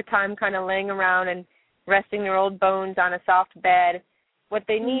most of their time kind of laying around and resting their old bones on a soft bed. What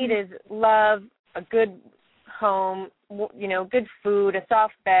they need is love, a good home, good food, a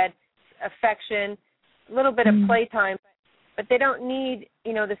soft bed, affection, a little bit of playtime, but they don't need,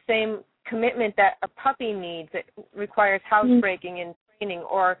 the same commitment that a puppy needs. It requires housebreaking and training,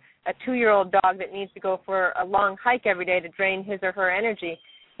 or a 2-year-old dog that needs to go for a long hike every day to drain his or her energy.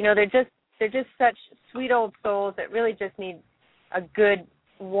 They're just such sweet old souls that really just need a good,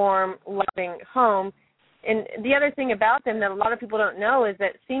 warm, loving home. And the other thing about them that a lot of people don't know is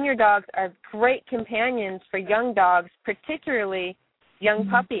that senior dogs are great companions for young dogs, particularly young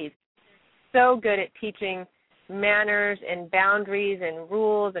puppies. So good at teaching manners and boundaries and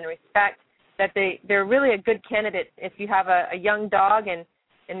rules and respect that they're really a good candidate. If you have a young dog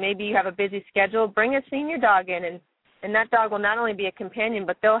and maybe you have a busy schedule, bring a senior dog in, and that dog will not only be a companion,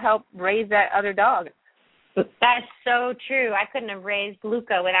 but they'll help raise that other dog. That's so true. I couldn't have raised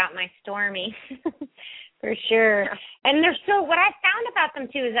Luca without my Stormy. For sure. And what I found about them,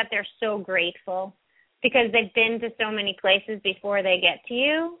 too, is that they're so grateful because they've been to so many places before they get to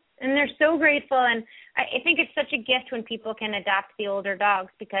you. And they're so grateful. And I think it's such a gift when people can adopt the older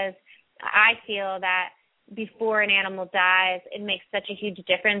dogs, because I feel that before an animal dies, it makes such a huge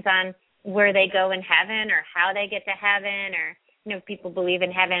difference on where they go in heaven or how they get to heaven, or, if people believe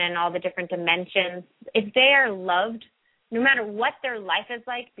in heaven and all the different dimensions. If they are loved, no matter what their life is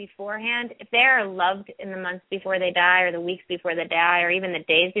like beforehand, if they are loved in the months before they die or the weeks before they die or even the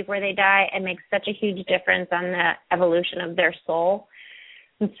days before they die, it makes such a huge difference on the evolution of their soul.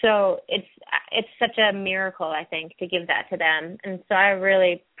 And so it's such a miracle, I think, to give that to them. And so I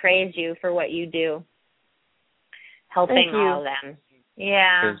really praise you for what you do, helping all of them.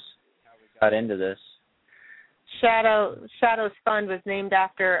 Yeah. Because how we got into this. Shadow's Fund was named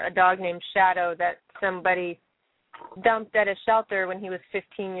after a dog named Shadow that somebody dumped at a shelter when he was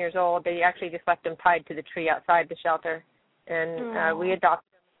 15 years old. They actually just left him tied to the tree outside the shelter, and we adopted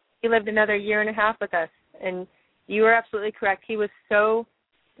him. He lived another 1.5 years with us, and you were absolutely correct. He was so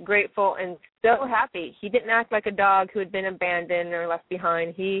grateful and so happy. He didn't act like a dog who had been abandoned or left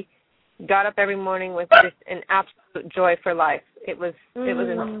behind. He got up every morning with just an absolute joy for life. It was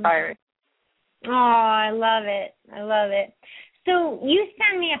inspiring. Oh, I love it. I love it. So you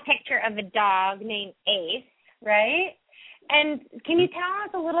sent me a picture of a dog named Ace, right? And can you tell us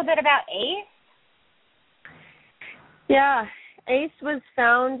a little bit about Ace? Yeah, Ace was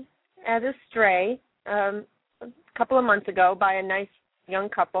found as a stray a couple of months ago by a nice young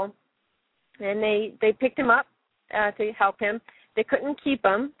couple, and they picked him up to help him. They couldn't keep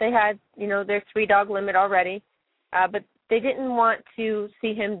him. They had, their 3-dog limit already, but they didn't want to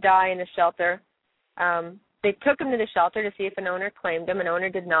see him die in a shelter. They took him to the shelter to see if an owner claimed him. An owner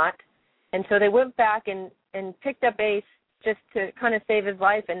did not. And so they went back and picked up Ace just to kind of save his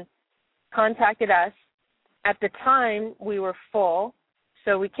life and contacted us. At the time, we were full,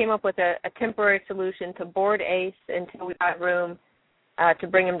 so we came up with a temporary solution to board Ace until we got room to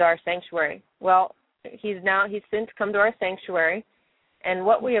bring him to our sanctuary. Well, he's since come to our sanctuary, and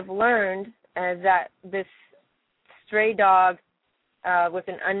what we have learned is that this stray dog with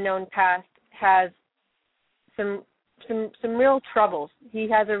an unknown past has some real troubles. He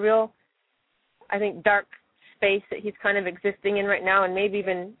has a real, I think, dark space that he's kind of existing in right now, and maybe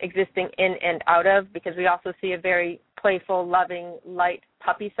even existing in and out of, because we also see a very playful, loving, light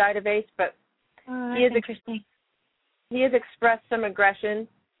puppy side of Ace. But he has expressed some aggression,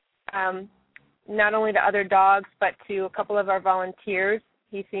 not only to other dogs, but to a couple of our volunteers.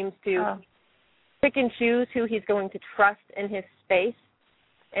 He seems to pick and choose who he's going to trust in his space.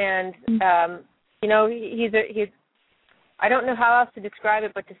 And, he's I don't know how else to describe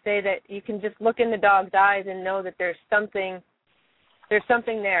it, but to say that you can just look in the dog's eyes and know that there's something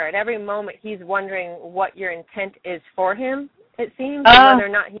there. At every moment, he's wondering what your intent is for him, it seems, and whether or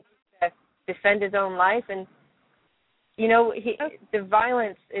not he needs to defend his own life. And, the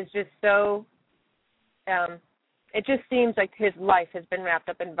violence is just so, it just seems like his life has been wrapped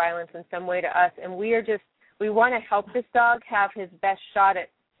up in violence in some way to us. And we want to help this dog have his best shot at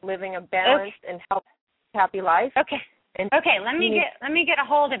living a balanced and happy life. Okay. Let me get a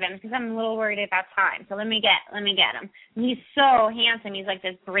hold of him, because I'm a little worried about time. So let me get him. He's so handsome. He's like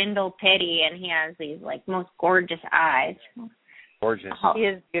this brindle pitty, and he has these like most gorgeous eyes. Gorgeous. Oh. He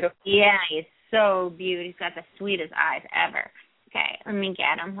is beautiful. Yeah, he's so beautiful. He's got the sweetest eyes ever. Okay, let me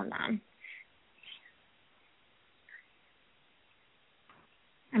get him. Hold on.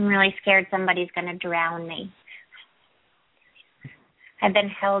 I'm really scared somebody's gonna drown me. have been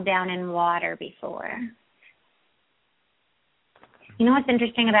held down in water before. You know what's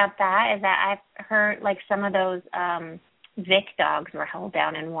interesting about that is that I've heard like some of those Vic dogs were held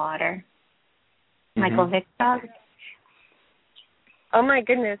down in water. Michael Vick dogs. Oh my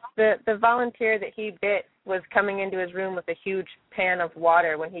goodness, the volunteer that he bit was coming into his room with a huge pan of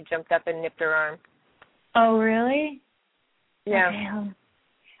water when he jumped up and nipped her arm. Oh, really? Yeah. Okay.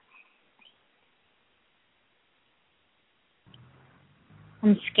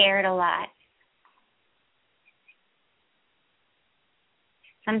 I'm scared a lot.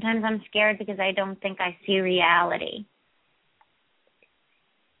 Sometimes I'm scared because I don't think I see reality.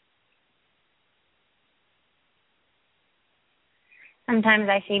 Sometimes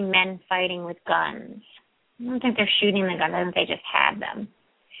I see men fighting with guns. I don't think they're shooting the guns. I think they just have them.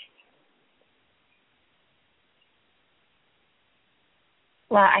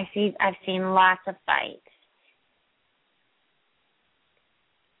 Well, I've seen lots of fights.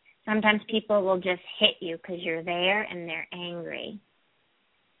 Sometimes people will just hit you because you're there and they're angry.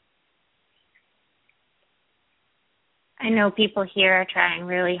 I know people here are trying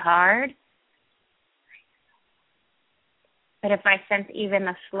really hard. But if I sense even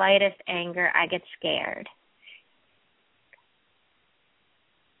the slightest anger, I get scared.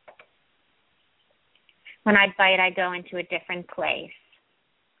 When I bite, I go into a different place.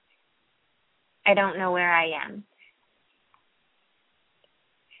 I don't know where I am.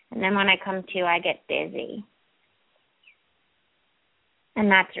 And then when I come to, I get dizzy. And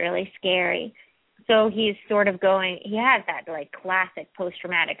that's really scary. So he's sort of he has that like classic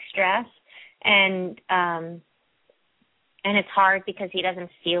post-traumatic stress. And it's hard because he doesn't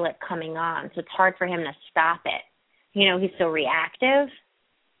feel it coming on. So it's hard for him to stop it. You know, he's so reactive.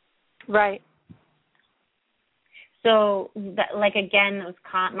 Right. So, again,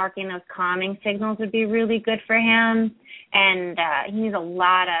 marking those calming signals would be really good for him. And he needs a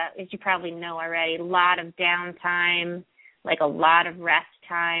lot of, as you probably know already, a lot of downtime, like a lot of rest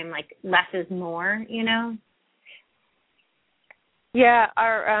time, like less is more, you know? Yeah,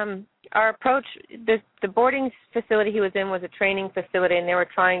 our approach, the boarding facility he was in was a training facility, and they were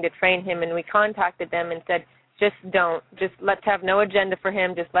trying to train him, and we contacted them and said, let's have no agenda for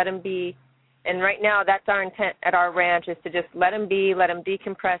him, just let him be. And right now, that's our intent at our ranch, is to just let him be, let him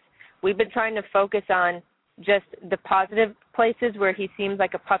decompress. We've been trying to focus on just the positive places where he seems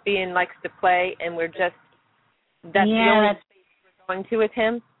like a puppy and likes to play, and that's the only space we're going to with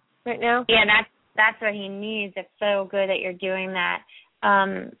him right now. Yeah, that's what he needs. It's so good that you're doing that.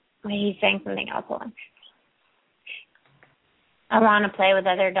 He's saying something else. Hold on. I want to play with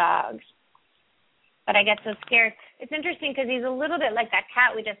other dogs, but I get so scared. It's interesting because he's a little bit like that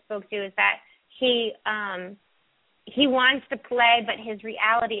cat we just spoke to, is that he wants to play, but his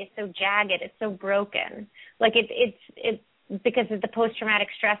reality is so jagged, it's so broken. Like it's because the post-traumatic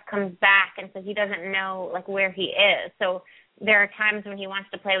stress comes back, and so he doesn't know like where he is. So there are times when he wants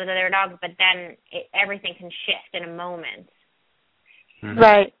to play with other dogs, but then everything can shift in a moment. Mm-hmm.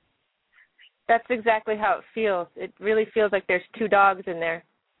 Right. That's exactly how it feels. It really feels like there's two dogs in there.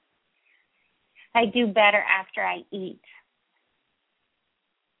 I do better after I eat.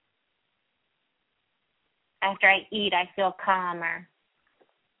 After I eat, I feel calmer.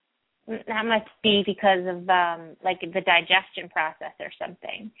 That must be because of the digestion process or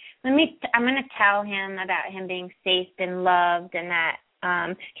something. I'm going to tell him about him being safe and loved, and that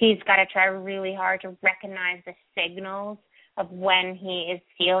he's got to try really hard to recognize the signals of when he is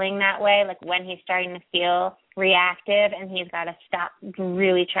feeling that way, like when he's starting to feel reactive, and he's got to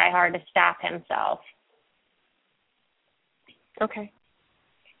really try hard to stop himself. Okay.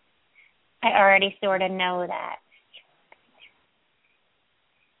 I already sort of know that.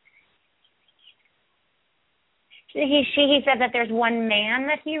 He said that there's one man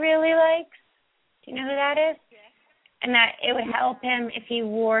that he really likes. Do you know who that is? Yes. And that it would help him if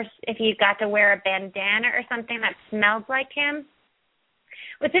he got to wear a bandana or something that smelled like him.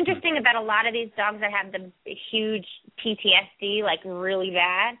 What's interesting about a lot of these dogs that have the huge PTSD, like really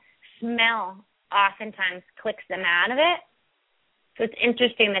bad, smell oftentimes clicks them out of it. So it's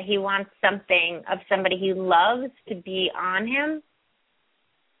interesting that he wants something of somebody he loves to be on him.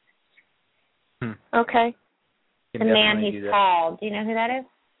 Okay. The man he's called. Do you know who that is?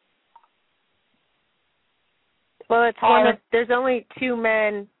 Well, there's only two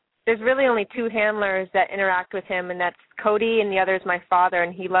men. There's really only two handlers that interact with him, and that's Cody, and the other is my father,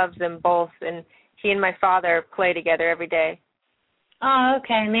 and he loves them both, and he and my father play together every day. Oh,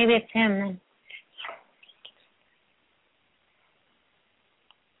 okay. Maybe it's him then.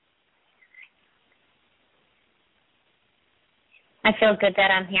 I feel good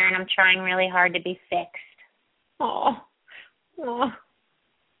that I'm here, and I'm trying really hard to be fixed. Oh,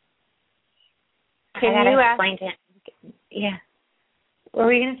 Can I you explain to him? Yeah. What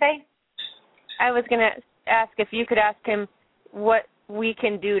were you going to say? I was going to ask if you could ask him what we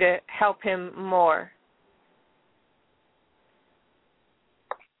can do to help him more.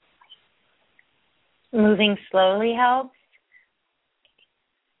 Moving slowly helps.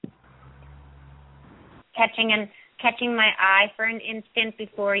 Catching my eye for an instant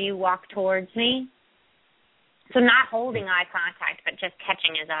before you walk towards me. So not holding eye contact, but just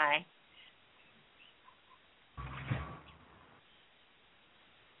catching his eye.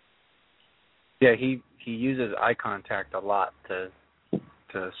 Yeah, he uses eye contact a lot to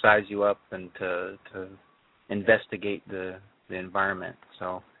size you up and to investigate the environment.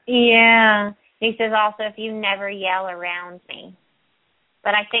 So yeah, he says also if you never yell around me,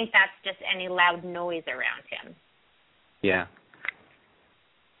 but I think that's just any loud noise around him. Yeah.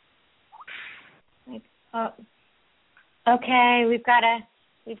 Okay, we've got a.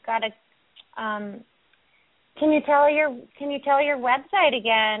 Can you tell your website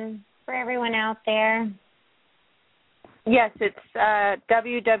again for everyone out there? Yes, it's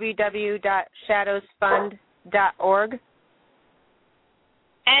www.shadowsfund.org.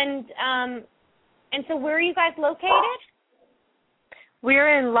 And so where are you guys located? We're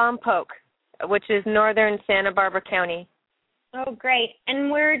in Lompoc, which is northern Santa Barbara County. Oh, great. And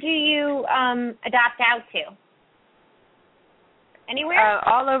where do you adopt out to? Anywhere?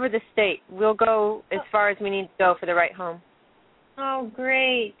 All over the state. We'll go as far as we need to go for the right home. Oh,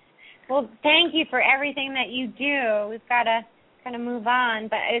 great. Well, thank you for everything that you do. We've got to kind of move on,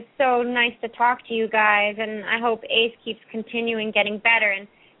 but it's so nice to talk to you guys, and I hope Ace keeps continuing getting better, and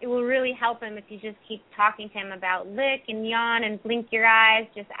it will really help him if you just keep talking to him about lick and yawn and blink your eyes.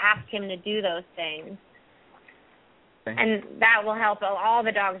 Just ask him to do those things. Okay. And that will help all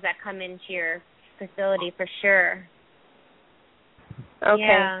the dogs that come into your facility for sure. Okay.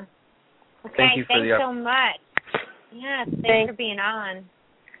 Yeah. Okay, Thank you for thanks so much. Yeah, thanks for being on.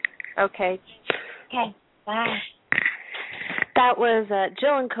 Okay. Okay, bye. That was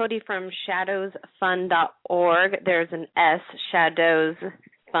Jill and Cody from shadowsfund.org. There's an S,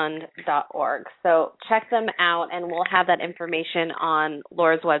 shadowsfund.org. So check them out, and we'll have that information on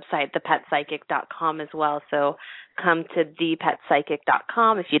Laura's website, thepetpsychic.com as well. So come to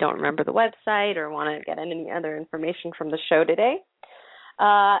thepetpsychic.com if you don't remember the website or want to get any other information from the show today.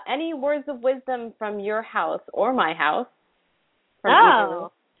 Any words of wisdom from your house or my house?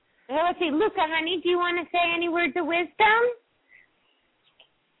 Well, let's see. Luca, honey, do you want to say any words of wisdom?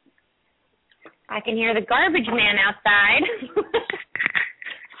 I can hear the garbage man outside.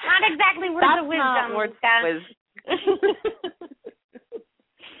 Not exactly words of wisdom. Not words of wisdom.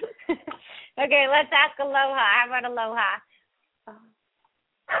 Okay, let's ask Aloha. How about Aloha?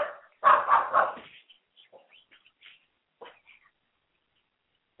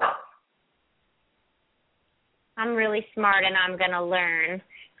 I'm really smart and I'm going to learn.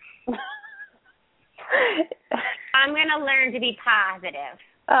 I'm going to learn to be positive.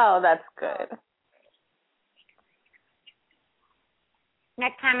 Oh, that's good.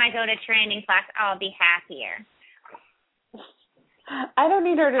 Next time I go to training class, I'll be happier. I don't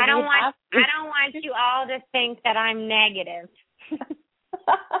need her to be happy. I don't want you all to think that I'm negative.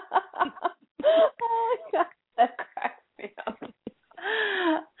 Oh, my God. That cracks me up.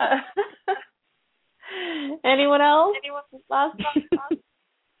 Anyone else? Last one?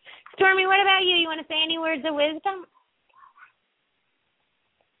 Stormy, what about you? You want to say any words of wisdom?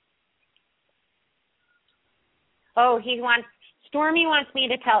 Oh, Stormy wants me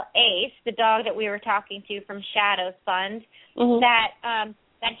to tell Ace, the dog that we were talking to from Shadows Fund, that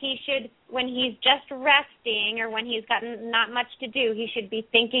he should, when he's just resting or when he's got not much to do, he should be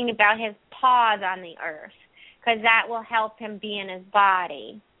thinking about his paws on the earth, because that will help him be in his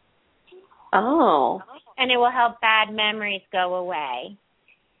body. Oh. And it will help bad memories go away.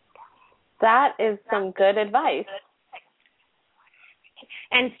 That is some good advice.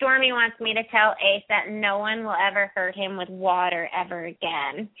 And Stormy wants me to tell Ace that no one will ever hurt him with water ever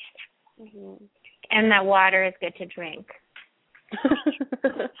again. Mm-hmm. And that water is good to drink.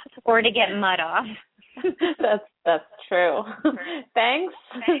 Or to get mud off. That's true. Thanks,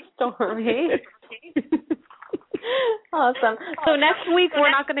 Stormy. Awesome. So next week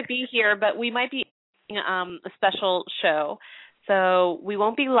we're not going to be here, but we might be doing a special show. So we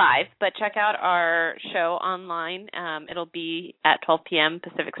won't be live, but check out our show online. It'll be at 12 p.m.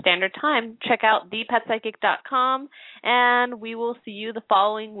 Pacific Standard Time. Check out thepetpsychic.com, and we will see you the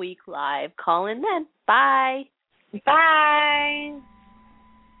following week live. Call in then. Bye. Bye.